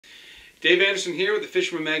Dave Anderson here with the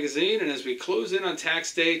Fisherman magazine, and as we close in on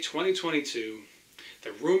tax day 2022,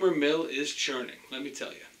 the rumor mill is churning, let me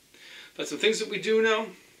tell you. But some things that we do know: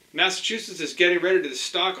 Massachusetts is getting ready to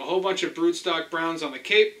stock a whole bunch of broodstock browns on the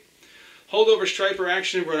Cape. Holdover striper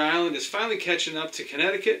action in Rhode Island is finally catching up to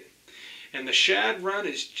Connecticut, and the shad run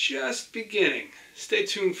is just beginning. Stay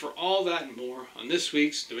tuned for all that and more on this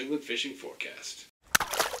week's New England Fishing Forecast.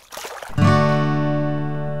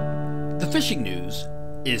 The fishing news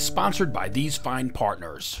is sponsored by these fine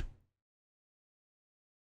partners.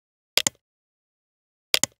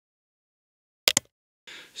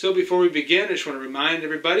 So before we begin, I just want to remind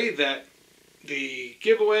everybody that the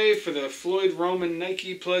giveaway for the Floyd Roman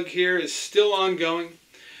Nike plug here is still ongoing.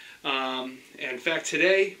 And in fact,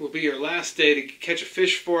 today will be your last day to catch a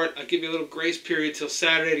fish for it. I'll give you a little grace period till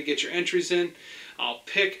Saturday to get your entries in. I'll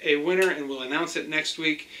pick a winner and we'll announce it next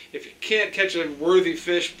week. If you can't catch a worthy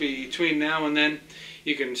fish between now and then,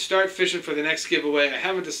 you can start fishing for the next giveaway. I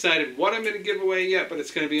haven't decided what I'm going to give away yet, but it's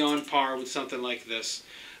going to be on par with something like this.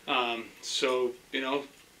 So, you know,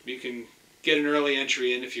 you can get an early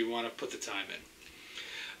entry in if you want to put the time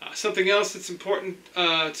in. Something else that's important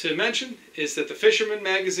to mention is that the Fisherman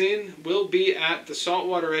magazine will be at the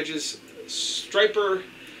Saltwater Edge's Striper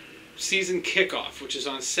season kickoff, which is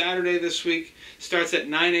on Saturday this week. Starts at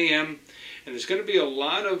 9 a.m. and there's going to be a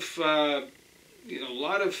lot of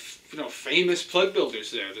famous plug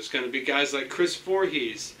builders there. There's going to be guys like Chris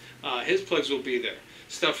Voorhees. His plugs will be there.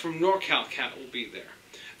 Stuff from NorCal Cat will be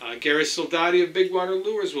there. Gary Soldati of Big Water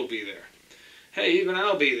Lures will be there. Hey, even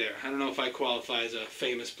I'll be there. I don't know if I qualify as a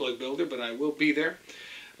famous plug builder, but I will be there.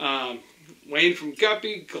 Wayne from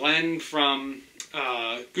Guppy, Glenn from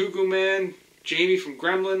Goo Goo Man, Jamie from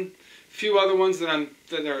Gremlin, a few other ones that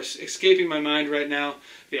are escaping my mind right now.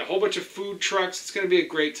 Be a whole bunch of food trucks. It's going to be a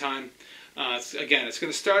great time. Again, it's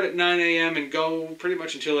going to start at 9 a.m. and go pretty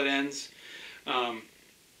much until it ends.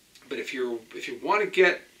 But if you want to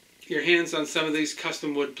get your hands on some of these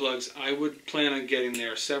custom wood plugs, I would plan on getting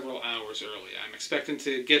there several hours early. I'm expecting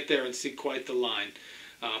to get there and see quite the line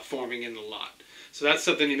forming in the lot. So that's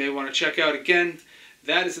something you may want to check out. Again,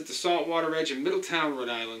 that is at the Saltwater Edge in Middletown, Rhode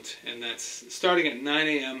Island, and that's starting at 9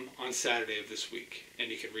 a.m. on Saturday of this week. And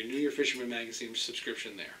you can renew your Fisherman magazine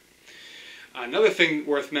subscription there. Another thing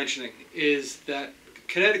worth mentioning is that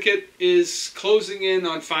Connecticut is closing in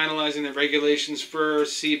on finalizing the regulations for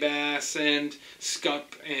sea bass and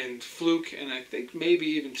scup and fluke, and I think maybe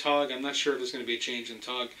even tog. I'm not sure if there's going to be a change in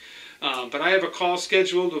tog. But I have a call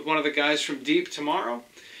scheduled with one of the guys from Deep tomorrow,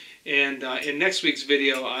 and in next week's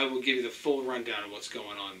video I will give you the full rundown of what's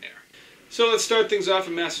going on there. So let's start things off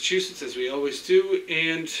in Massachusetts, as we always do,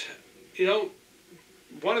 and you know,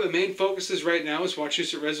 one of the main focuses right now is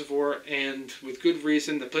Wachusett Reservoir, and with good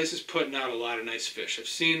reason. The place is putting out a lot of nice fish. I've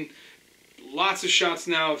seen lots of shots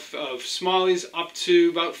now of smallies up to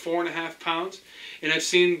about 4.5 pounds, and I've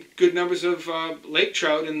seen good numbers of lake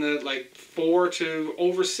trout in the like 4 to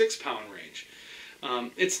over 6 pound range.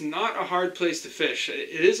 It's not a hard place to fish. It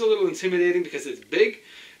is a little intimidating because it's big,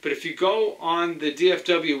 but if you go on the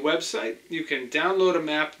DFW website, you can download a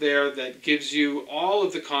map there that gives you all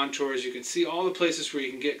of the contours. You can see all the places where you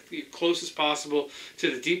can get the closest possible to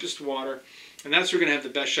the deepest water, and that's where you're going to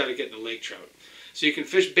have the best shot at getting the lake trout. So you can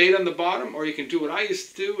fish bait on the bottom, or you can do what I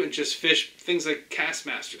used to do and just fish things like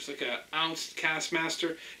Castmasters, like an ounce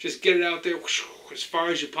Castmaster. Just get it out there as far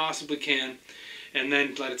as you possibly can, and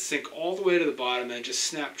then let it sink all the way to the bottom, and just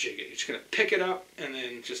snap jig it. You're just going to pick it up and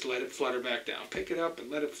then just let it flutter back down. Pick it up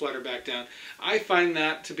and let it flutter back down. I find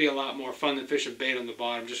that to be a lot more fun than fishing bait on the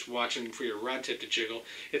bottom, just watching for your rod tip to jiggle.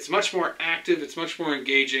 It's much more active, it's much more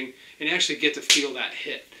engaging, and you actually get to feel that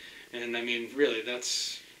hit. And I mean, really,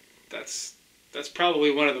 that's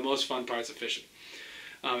probably one of the most fun parts of fishing.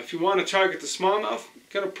 If you want to target the smallmouth,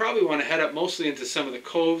 you're going to probably want to head up mostly into some of the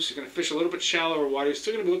coves. You're going to fish a little bit shallower water. You're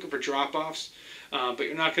still going to be looking for drop-offs. But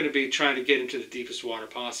you're not going to be trying to get into the deepest water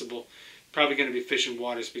possible. Probably going to be fishing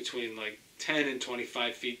waters between like 10 and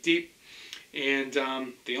 25 feet deep. And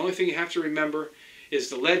the only thing you have to remember is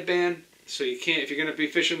the lead band. So you can't, if you're going to be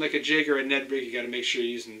fishing like a jig or a Ned rig, you got to make sure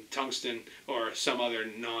you're using tungsten or some other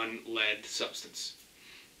non-lead substance.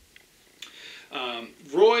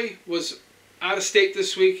 Roy was out of state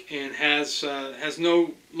this week and has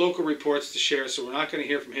no local reports to share, so we're not going to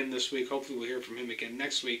hear from him this week. Hopefully we'll hear from him again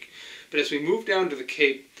next week. But as we move down to the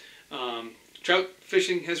Cape, trout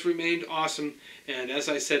fishing has remained awesome, and as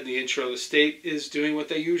I said in the intro, the state is doing what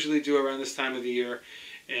they usually do around this time of the year,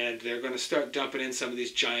 and they're going to start dumping in some of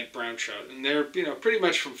these giant brown trout, and they're, you know, pretty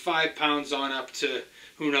much from 5 pounds on up to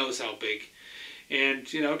who knows how big.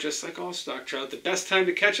 And you know, just like all stock trout, the best time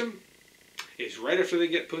to catch them is right after they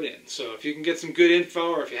get put in. So if you can get some good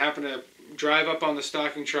info, or if you happen to drive up on the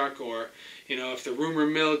stocking truck, or if the rumor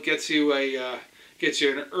mill gets you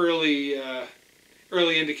an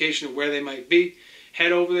early indication of where they might be,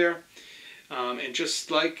 head over there. And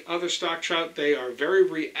just like other stock trout, they are very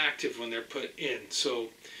reactive when they're put in. So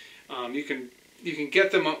you can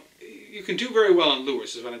get them. You can do very well on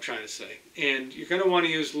lures, is what I'm trying to say. And you're going to want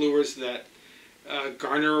to use lures that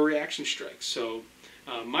garner a reaction strike. So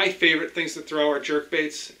my favorite things to throw are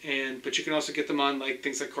jerkbaits, but you can also get them on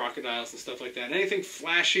things like crocodiles and stuff like that. Anything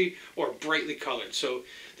flashy or brightly colored. So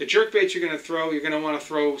the jerkbaits you're going to want to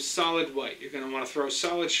throw solid white. You're going to want to throw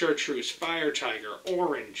solid chartreuse, fire tiger,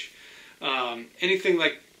 orange, anything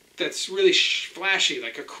that's really flashy,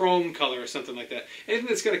 like a chrome color or something like that. Anything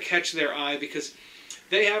that's going to catch their eye, because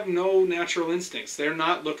they have no natural instincts. They're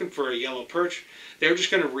not looking for a yellow perch. They're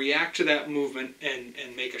just going to react to that movement and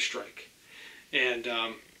make a strike. And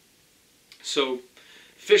so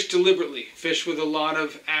fish deliberately. Fish with a lot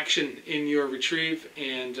of action in your retrieve,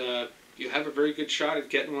 and you have a very good shot at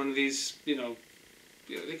getting one of these,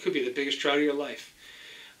 they could be the biggest trout of your life.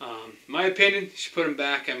 My opinion, you should put them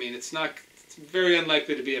back. I mean, it's very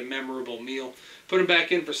unlikely to be a memorable meal. Put them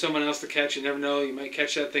back in for someone else to catch. You never know. You might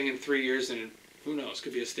catch that thing in 3 years, and who knows,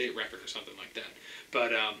 could be a state record or something like that.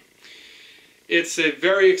 But it's a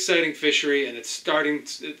very exciting fishery, and it's starting.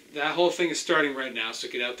 That whole thing is starting right now, so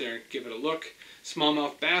get out there and give it a look.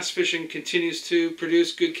 Smallmouth bass fishing continues to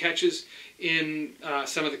produce good catches in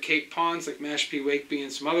some of the Cape ponds, like Mashpee, Wakeby,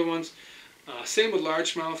 and some other ones. Same with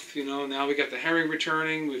largemouth. Now we got the herring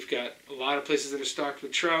returning. We've got a lot of places that are stocked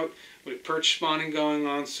with trout, with perch spawning going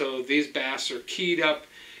on. So these bass are keyed up,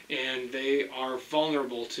 and they are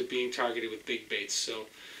vulnerable to being targeted with big baits. So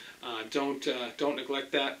don't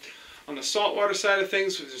neglect that. On the saltwater side of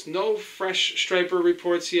things, there's no fresh striper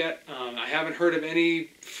reports yet. I haven't heard of any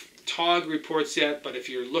tog reports yet, but if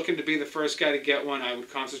you're looking to be the first guy to get one, I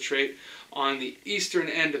would concentrate on the eastern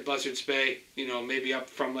end of Buzzards Bay, maybe up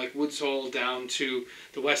from Woods Hole down to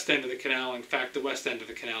the west end of the canal. In fact, the west end of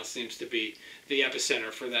the canal seems to be the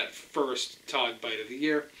epicenter for that first tog bite of the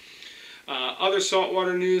year. Other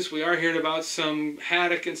saltwater news, we are hearing about some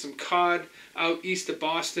haddock and some cod out east of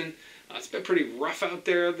Boston. It's been pretty rough out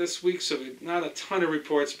there this week, so not a ton of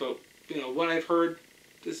reports, but what I've heard,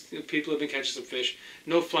 people have been catching some fish.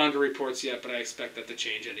 No flounder reports yet, but I expect that to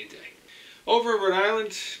change any day. Over at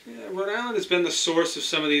Rhode Island has been the source of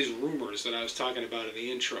some of these rumors that I was talking about in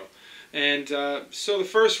the intro. And so the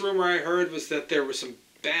first rumor I heard was that there were some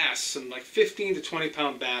bass, some 15 to 20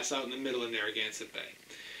 pound bass out in the middle of Narragansett Bay.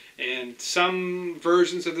 And some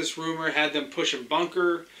versions of this rumor had them pushing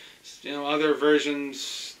bunker. Other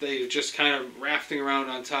versions, they just kind of rafting around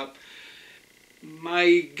on top.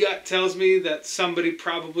 My gut tells me that somebody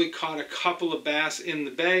probably caught a couple of bass in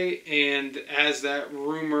the bay, and as that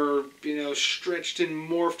rumor, stretched and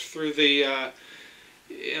morphed through the,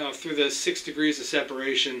 through the 6 degrees of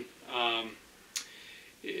separation,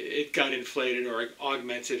 it got inflated or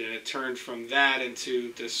augmented, and it turned from that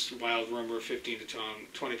into this wild rumor of 15 to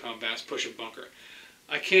 20 pound bass pushing bunker.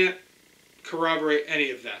 I can't corroborate any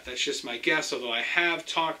of that. That's just my guess, although I have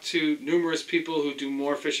talked to numerous people who do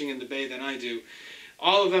more fishing in the bay than I do.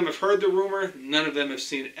 All of them have heard the rumor. None of them have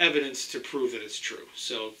seen evidence to prove that it's true.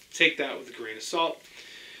 So take that with a grain of salt.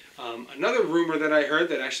 Another rumor that I heard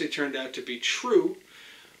that actually turned out to be true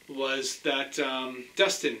was that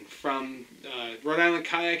Dustin from Rhode Island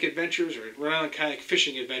Kayak Adventures, or Rhode Island Kayak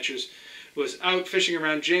Fishing Adventures, was out fishing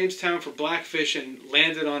around Jamestown for blackfish and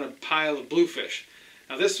landed on a pile of bluefish.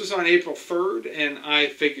 Now this was on April 3rd, and I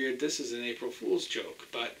figured this is an April Fool's joke,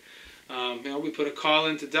 but we put a call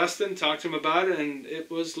into Dustin, talked to him about it, and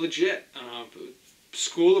it was legit.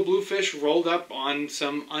 School of bluefish rolled up on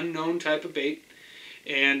some unknown type of bait,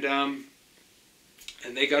 and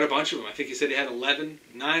they got a bunch of them. I think he said he had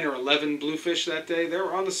 9 or 11 bluefish that day. They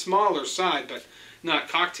were on the smaller side, but not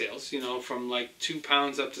cocktails, from 2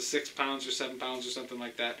 pounds up to 6 pounds or 7 pounds or something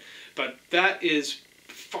like that. But that is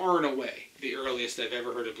far and away the earliest I've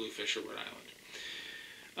ever heard of bluefish in Rhode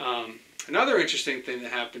Island. Another interesting thing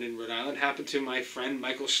that happened in Rhode Island happened to my friend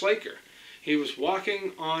Michael Schleicher. He was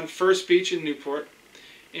walking on First Beach in Newport,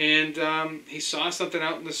 and he saw something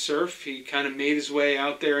out in the surf. He kind of made his way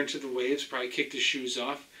out there into the waves, probably kicked his shoes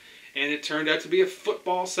off, and it turned out to be a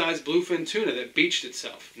football-sized bluefin tuna that beached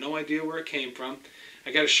itself. No idea where it came from.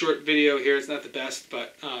 I got a short video here. It's not the best,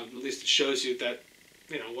 but at least it shows you that,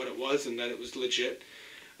 what it was and that it was legit.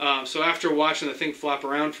 So after watching the thing flop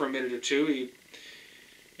around for a minute or two,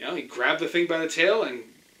 he grabbed the thing by the tail and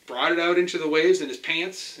brought it out into the waves in his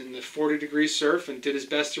pants in the 40-degree surf and did his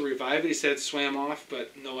best to revive it. He said it swam off,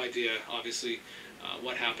 but no idea, obviously,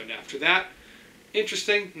 what happened after that.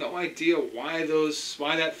 Interesting. No idea why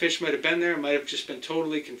that fish might have been there. Might have just been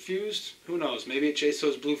totally confused. Who knows? Maybe it chased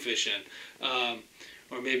those bluefish in,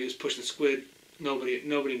 or maybe it was pushing squid.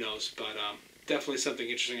 Nobody knows. But definitely something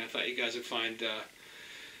interesting. I thought you guys would find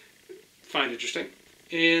interesting.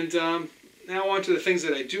 And now on to the things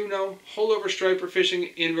that I do know. Holdover striper fishing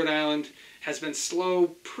in Rhode Island has been slow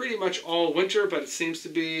pretty much all winter, but it seems to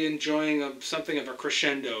be enjoying something of a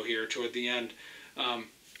crescendo here toward the end.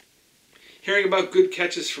 Hearing about good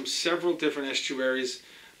catches from several different estuaries,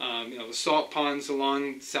 the salt ponds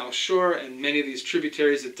along the South Shore and many of these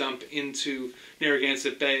tributaries that dump into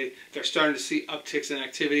Narragansett Bay, they're starting to see upticks in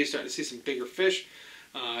activity, starting to see some bigger fish,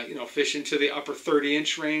 fish into the upper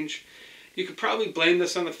 30-inch range. You could probably blame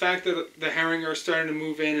this on the fact that the herring are starting to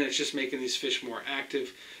move in and it's just making these fish more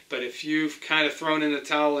active. But if you've kind of thrown in the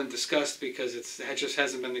towel in disgust because it just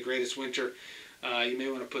hasn't been the greatest winter, you may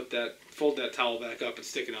want to fold that towel back up and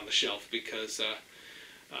stick it on the shelf, because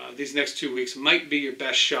these next 2 weeks might be your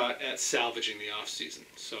best shot at salvaging the off-season.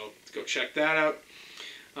 So go check that out.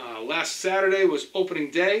 Last Saturday was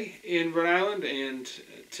opening day in Rhode Island, and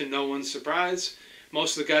to no one's surprise,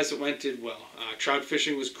 most of the guys that went did well. Trout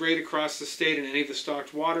fishing was great across the state in any of the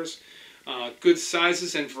stocked waters. Good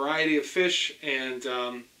sizes and variety of fish, and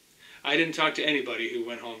I didn't talk to anybody who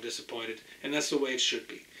went home disappointed, and that's the way it should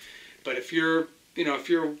be. But if you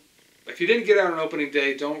didn't get out on opening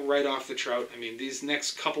day, don't write off the trout. I mean, these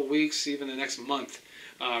next couple weeks, even the next month,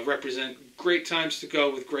 represent great times to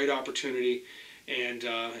go with great opportunity, and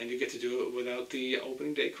you get to do it without the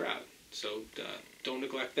opening day crowd. So don't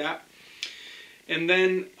neglect that. And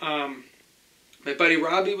then my buddy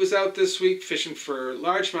Robbie was out this week fishing for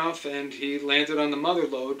largemouth, and he landed on the mother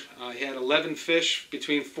lode. He had 11 fish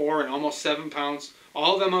between 4 and almost 7 pounds,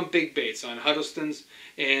 all of them on big baits, on Huddlestons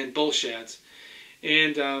and bull shads.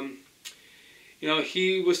 And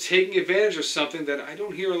he was taking advantage of something that I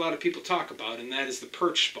don't hear a lot of people talk about, and that is the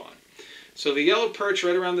perch spawn. So the yellow perch,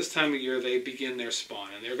 right around this time of year, they begin their spawn,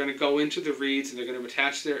 and they're going to go into the reeds, and they're going to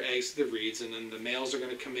attach their eggs to the reeds, and then the males are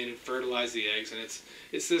going to come in and fertilize the eggs, and it's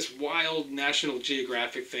this wild National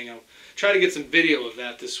Geographic thing. I'll try to get some video of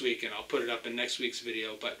that this week, and I'll put it up in next week's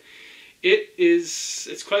video. But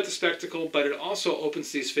it's quite the spectacle, but it also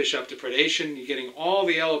opens these fish up to predation. You're getting all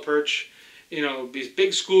the yellow perch, these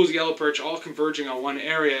big schools of yellow perch all converging on one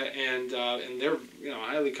area, and they're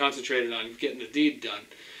highly concentrated on getting the deed done.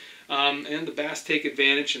 And the bass take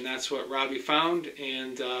advantage, and that's what Robbie found,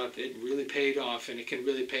 and it really paid off, and it can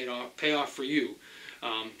really pay off for you.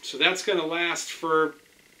 So that's going to last for,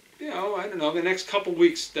 I don't know, the next couple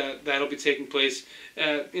weeks that'll be taking place.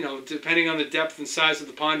 Depending on the depth and size of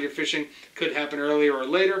the pond you're fishing, could happen earlier or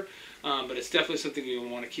later, but it's definitely something you'll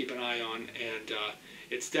want to keep an eye on, and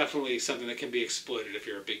it's definitely something that can be exploited if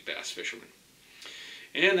you're a big bass fisherman.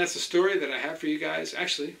 And that's the story that I have for you guys.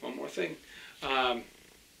 Actually, one more thing.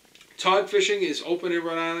 Tog fishing is open in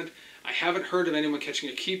Rhode Island. I haven't heard of anyone catching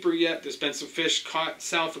a keeper yet. There's been some fish caught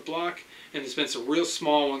south of Block, and there's been some real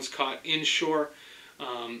small ones caught inshore.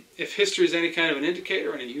 If history is any kind of an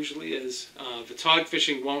indicator, and it usually is, the tog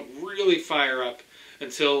fishing won't really fire up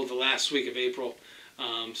until the last week of April.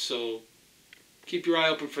 So keep your eye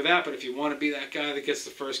open for that, but if you want to be that guy that gets the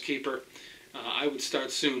first keeper, I would start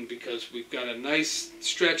soon, because we've got a nice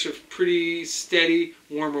stretch of pretty steady,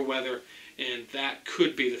 warmer weather, and that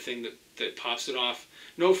could be the thing that pops it off.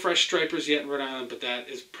 No fresh stripers yet in Rhode Island, but that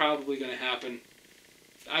is probably going to happen,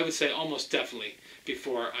 I would say almost definitely,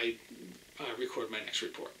 before I record my next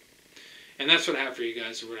report. And that's what I have for you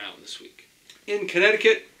guys in Rhode Island this week. In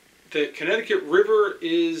Connecticut, the Connecticut River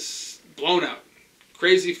is blown out.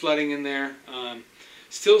 Crazy flooding in there.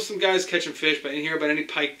 Still some guys catching fish, but I didn't hear about any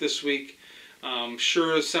pike this week.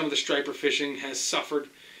 Sure, some of the striper fishing has suffered.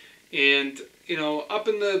 And, up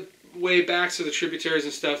in the way backs of the tributaries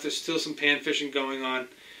and stuff, there's still some pan fishing going on.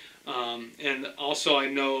 And also I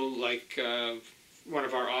know, one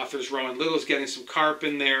of our authors, Rowan Little's getting some carp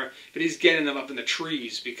in there, but he's getting them up in the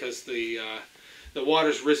trees because the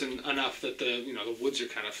water's risen enough that the woods are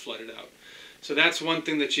kind of flooded out. So that's one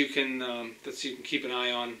thing that you can keep an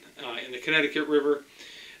eye on in the Connecticut River.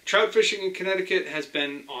 Trout fishing in Connecticut has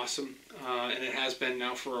been awesome, and it has been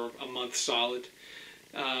now for a month solid.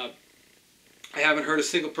 I haven't heard a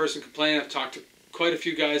single person complain. I've talked to quite a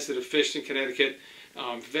few guys that have fished in Connecticut.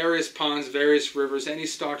 Various ponds, various rivers, any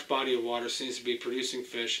stocked body of water seems to be producing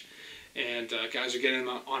fish. And guys are getting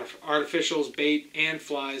them on artificials, bait, and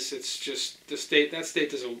flies. It's just that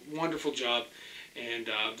state does a wonderful job, and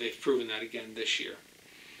they've proven that again this year.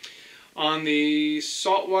 On the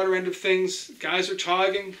saltwater end of things, guys are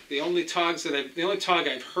togging. The only tog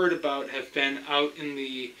I've heard about have been out in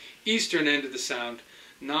the eastern end of the Sound.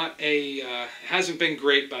 hasn't been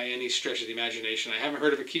great by any stretch of the imagination. I haven't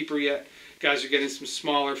heard of a keeper yet. Guys are getting some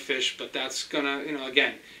smaller fish, but that's gonna,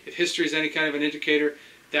 again, if history is any kind of an indicator,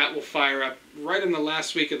 that will fire up right in the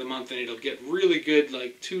last week of the month, and it'll get really good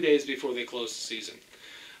like 2 days before they close the season.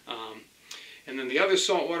 And then the other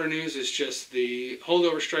saltwater news is just the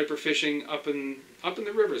holdover striper fishing up in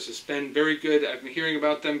the rivers. It's been very good. I've been hearing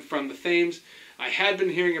about them from the Thames. I had been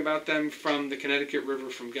hearing about them from the Connecticut River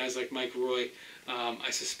from guys like Mike Roy.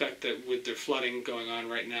 I suspect that with their flooding going on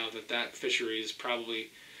right now, that fishery is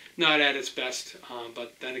probably not at its best.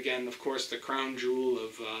 But then again, of course, the crown jewel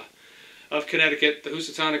of Connecticut, the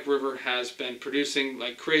Housatonic River, has been producing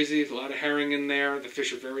like crazy. A lot of herring in there. The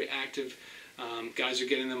fish are very active. Guys are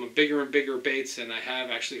getting them bigger and bigger baits, and I have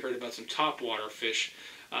actually heard about some topwater fish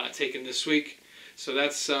taken this week. So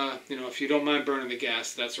that's, if you don't mind burning the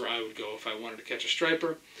gas, that's where I would go if I wanted to catch a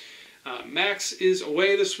striper. Max is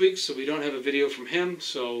away this week, so we don't have a video from him,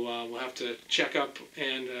 so we'll have to check up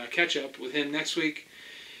and catch up with him next week.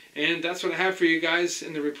 And that's what I have for you guys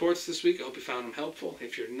in the reports this week. I hope you found them helpful.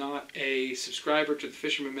 If you're not a subscriber to the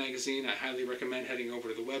Fisherman magazine, I highly recommend heading over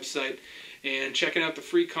to the website and checking out the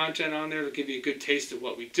free content on there. It'll give you a good taste of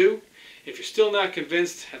what we do. If you're still not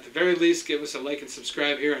convinced, at the very least, give us a like and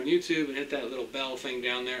subscribe here on YouTube and hit that little bell thing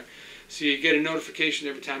down there so you get a notification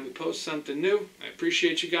every time we post something new. I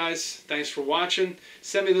appreciate you guys. Thanks for watching.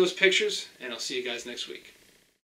 Send me those pictures, and I'll see you guys next week.